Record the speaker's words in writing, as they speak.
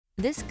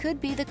This could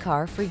be the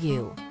car for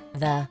you.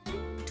 The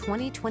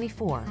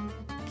 2024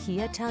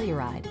 Kia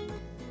Telluride.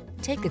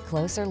 Take a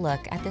closer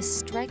look at this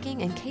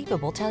striking and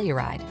capable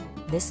Telluride.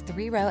 This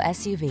 3-row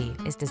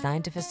SUV is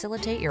designed to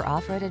facilitate your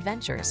off-road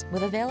adventures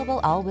with available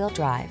all-wheel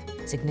drive,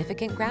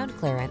 significant ground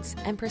clearance,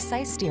 and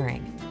precise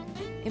steering.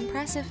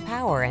 Impressive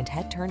power and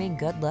head-turning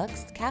good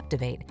looks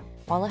captivate,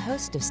 while a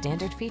host of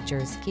standard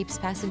features keeps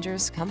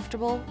passengers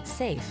comfortable,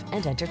 safe,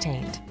 and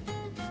entertained.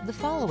 The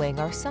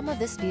following are some of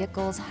this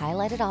vehicle's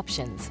highlighted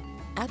options: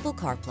 Apple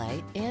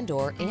CarPlay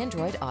and/or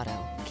Android Auto,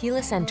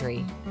 keyless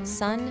entry,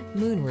 sun,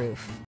 moonroof,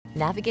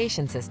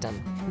 navigation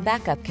system,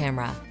 backup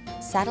camera,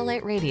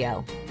 satellite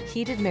radio,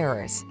 heated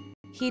mirrors,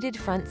 heated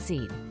front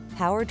seat,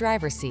 power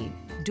driver's seat,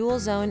 dual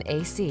zone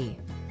AC.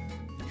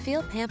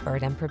 Feel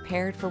pampered and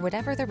prepared for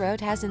whatever the road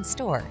has in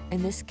store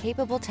in this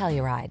capable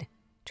Telluride.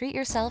 Treat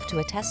yourself to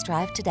a test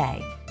drive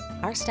today.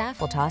 Our staff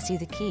will toss you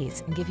the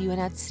keys and give you an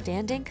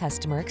outstanding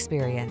customer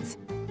experience.